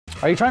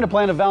Are you trying to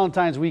plan a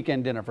Valentine's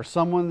weekend dinner for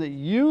someone that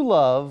you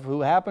love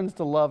who happens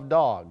to love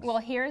dogs? Well,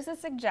 here's a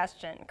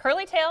suggestion.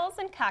 Curly Tails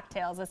and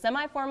Cocktails, a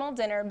semi-formal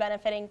dinner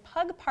benefiting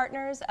Pug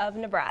Partners of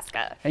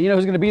Nebraska. And you know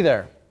who's going to be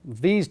there?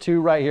 These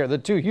two right here, the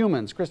two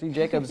humans, Christy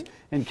Jacobs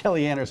and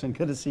Kelly Anderson.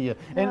 Good to see you.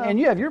 And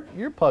you have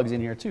your pugs in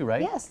here too,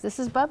 right? Yes, this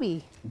is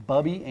Bubby.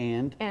 Bubby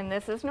and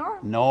this is Norm.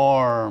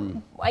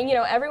 Norm. And you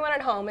know, everyone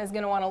at home is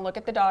going to want to look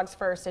at the dogs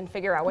first and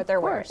figure out what they're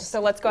wearing. So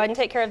let's go ahead and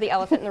take care of the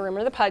elephant in the room,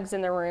 or the pugs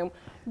in the room.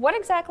 What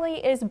exactly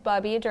is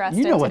Bubby dressed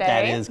in today? You know what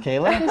that is,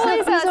 Kayla. Well,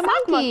 he's a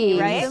sock monkey,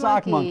 right? He's a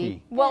sock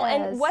monkey. Well,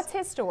 Yes. and what's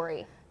his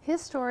story? His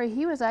story,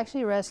 he was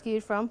actually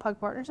rescued from Pug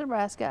Partners of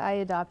Nebraska. I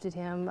adopted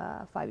him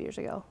 5 years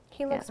ago.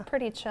 He looks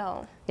pretty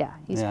chill. Yeah,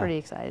 he's pretty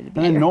excited to be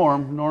And then here.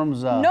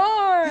 Norm's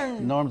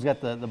Norm!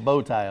 got the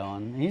bow tie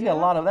on. He's got a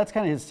lot of, that's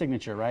kind of his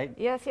signature, right?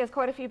 Yes, he has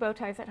quite a few bow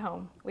ties at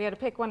home. We had to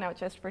pick one out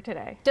just for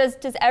today. Does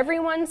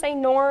everyone say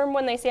Norm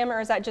when they see him,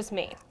 or is that just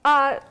me?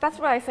 That's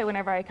what I say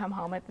whenever I come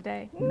home at the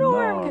day.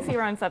 Norm, because he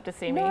runs up to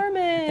see me.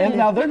 Norman! And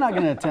now they're not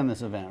going to attend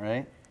this event,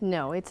 right?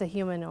 No, it's a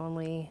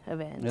human-only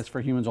event. It's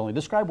for humans only.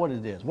 Describe what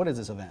it is. What is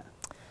this event?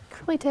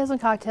 Curly Tails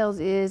and Cocktails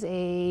is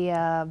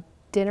a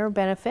dinner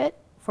benefit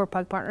for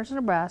Pug Partners of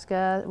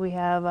Nebraska. We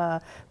have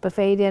a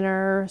buffet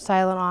dinner,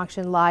 silent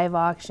auction, live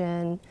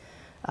auction,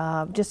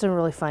 just a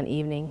really fun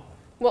evening.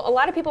 Well, a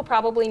lot of people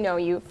probably know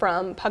you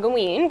from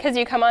Pugaween, because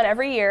you come on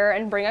every year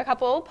and bring a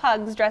couple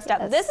pugs dressed up.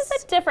 Yes. This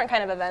is a different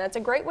kind of event. It's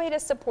a great way to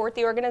support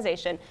the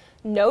organization.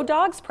 No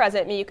dogs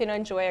present, but you can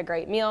enjoy a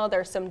great meal.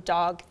 There's some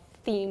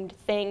dog-themed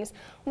things.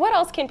 What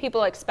else can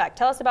people expect?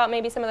 Tell us about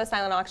maybe some of the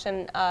silent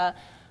auction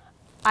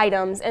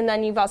items, and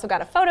then you've also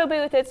got a photo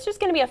booth. It's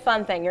just going to be a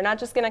fun thing. You're not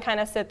just going to kind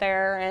of sit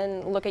there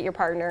and look at your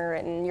partner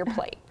and your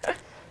plate.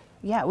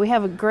 Yeah, we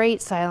have a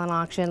great silent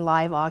auction,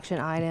 live auction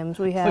items.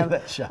 We have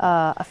Look at that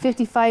shot. a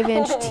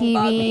 55-inch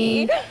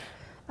TV,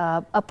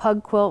 Bubby. a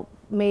pug quilt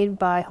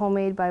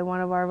homemade by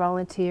one of our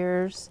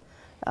volunteers.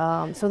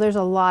 So there's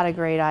a lot of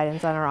great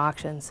items on our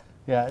auctions.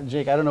 Yeah,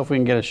 Jake, I don't know if we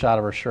can get a shot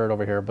of her shirt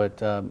over here, but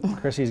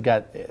Chrissy's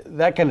got,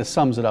 that kind of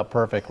sums it up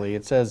perfectly.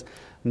 It says,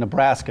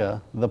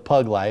 Nebraska, the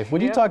pug life.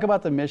 Would you talk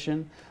about the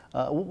mission?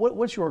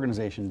 What's your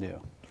organization do?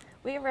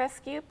 We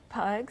rescue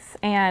pugs,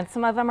 and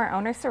some of them are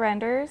owner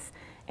surrenders,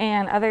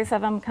 and others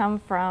of them come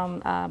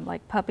from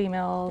like puppy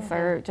mills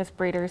or just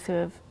breeders who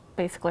have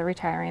basically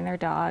retiring their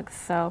dogs.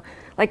 So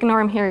like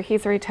Norm here,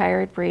 he's a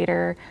retired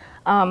breeder.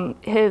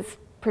 His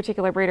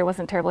particular breeder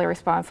wasn't terribly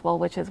responsible,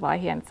 which is why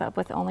he ends up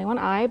with only one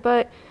eye,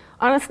 but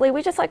honestly,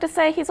 we just like to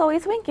say he's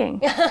always winking.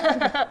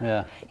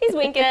 Yeah. He's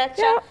winking at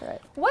you.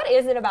 Right. What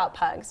is it about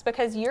pugs?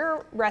 Because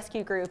your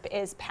rescue group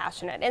is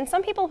passionate, and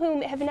some people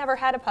who have never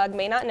had a pug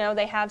may not know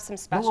they have some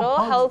special Well,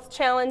 pugs, health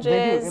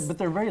challenges. They do, but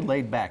they're very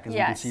laid back, as you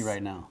can see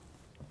right now.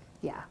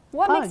 Yeah.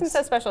 What makes them Pugs.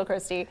 so special,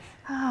 Christy?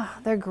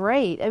 They're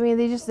great. I mean,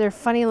 they're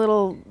funny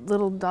little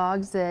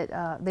dogs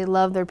that they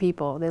love their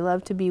people. They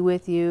love to be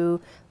with you,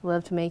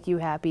 love to make you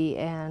happy,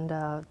 and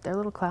they're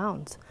little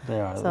clowns.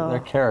 They are. So they're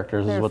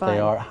characters is they're what fun.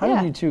 they are. How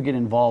did you two get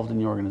involved in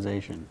the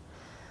organization?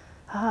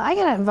 I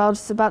got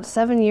involved about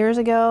 7 years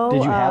ago.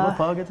 Did you have a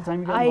pug at the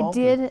time you got involved?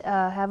 I did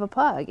have a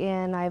pug,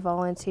 and I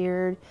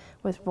volunteered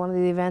with one of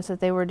the events that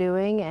they were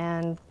doing,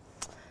 and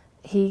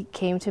he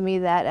came to me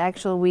that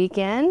actual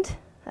weekend,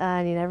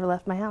 and he never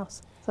left my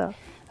house. So.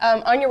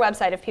 On your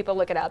website, if people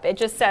look it up, it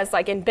just says,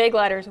 like in big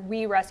letters,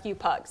 "We rescue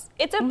pugs."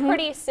 It's a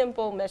pretty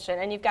simple mission,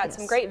 and you've got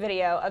some great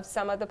video of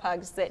some of the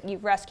pugs that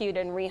you've rescued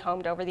and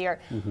rehomed over the year.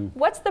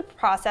 What's the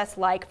process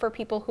like for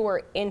people who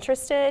are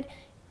interested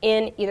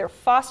in either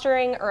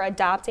fostering or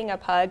adopting a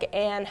pug,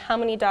 and how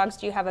many dogs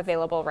do you have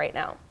available right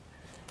now?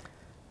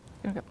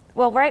 Okay.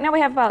 Well, right now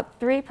we have about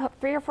three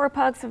or four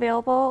pugs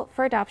available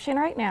for adoption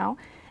right now.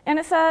 And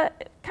it's a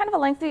kind of a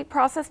lengthy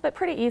process, but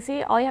pretty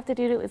easy. All you have to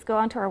do is go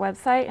onto our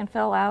website and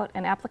fill out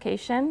an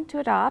application to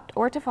adopt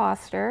or to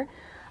foster.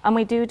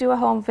 We do a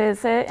home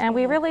visit, and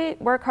we really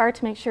work hard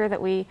to make sure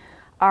that we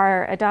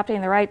are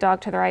adopting the right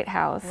dog to the right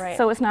house. Right.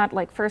 So it's not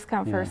like first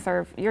come, first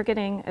serve. You're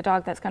getting a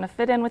dog that's going to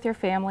fit in with your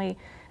family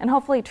and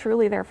hopefully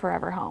truly their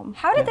forever home.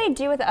 How did they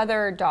do with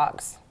other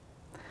dogs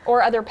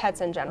or other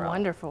pets in general?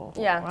 Wonderful.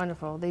 Yeah.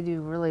 Wonderful. They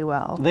do really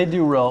well. They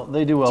do well.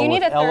 They do well Do you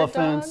with need a third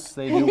elephants. dog?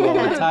 They do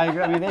well with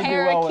tigers. I mean, they do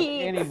well with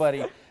Parakeets.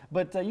 anybody.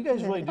 But you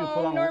guys really do put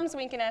Oh, on. Norm's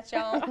winking at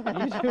y'all.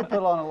 You do put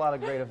on a lot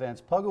of great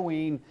events.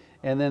 Pugaween,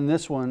 and then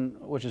this one,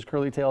 which is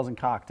Curly Tails and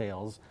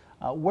Cocktails.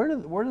 Where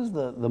does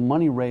the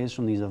money raised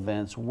from these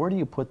events? Where do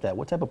you put that?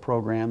 What type of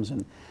programs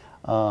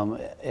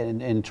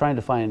and trying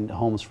to find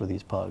homes for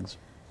these pugs?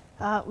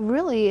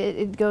 Really,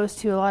 it goes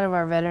to a lot of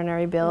our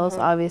veterinary bills,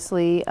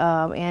 obviously,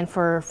 and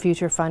for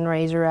future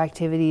fundraiser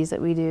activities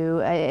that we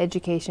do,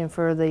 education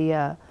for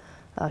the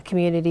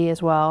community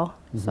as well.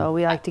 So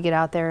we like to get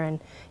out there and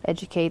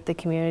educate the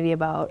community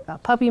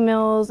about puppy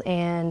mills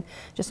and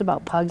just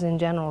about pugs in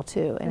general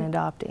too, and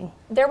adopting.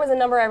 There was a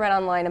number I read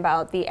online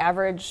about the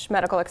average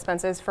medical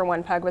expenses for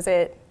one pug. Was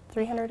it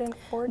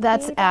 $340?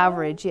 That's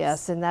average,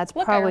 yes, and that's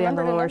Look, I probably on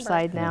the remembered a lower number.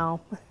 side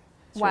now.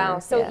 Wow,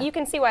 Sure, so yeah. you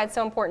can see why it's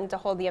so important to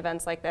hold the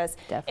events like this.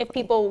 Definitely. If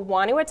people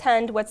want to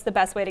attend, what's the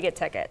best way to get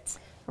tickets?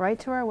 right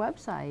to our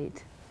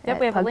website. Yep, at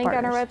we have a Pug link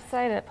on our Partners.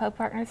 website at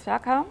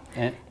pugpartners.com.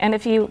 And- And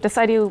if you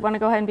decide you want to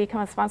go ahead and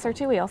become a sponsor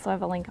too, we also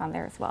have a link on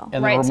there as well.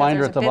 And Right, the so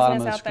reminder there's at the a bottom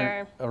of business the out screen.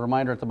 there. A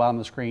reminder at the bottom of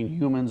the screen: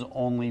 humans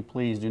only.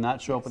 Please do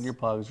not show up with your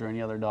pugs or any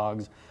other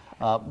dogs.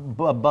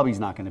 Bubby's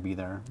not going to be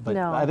there, but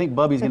No. I think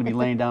Bubby's going to be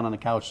laying down on the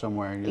couch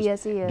somewhere, just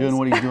Yes, he is. doing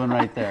what he's doing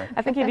right there.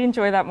 I think you'd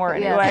enjoy that more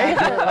Yes, anyway.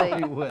 absolutely.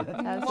 He would.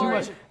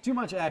 Absolutely. Too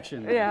much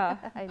action. Yeah.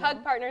 I know.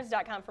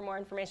 Pugpartners.com for more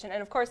information.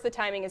 And of course, the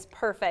timing is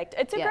perfect.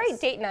 It's a Yes. great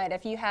date night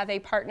if you have a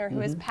partner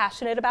who is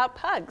passionate about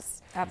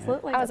pugs.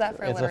 Absolutely. How is that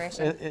for It's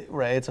alliteration?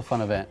 right. It's a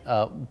fun event.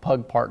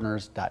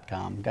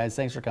 Pugpartnners.com. Guys,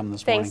 thanks for coming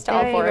this Thanks to morning.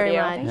 all Thank you four of very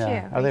you. much. Thank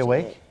Yeah. you. Are they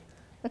awake?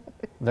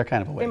 They're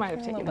kind of awake. They might have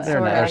taken bit. They're a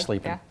not. nap. They're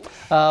sleeping.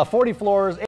 Yeah. 40 floors.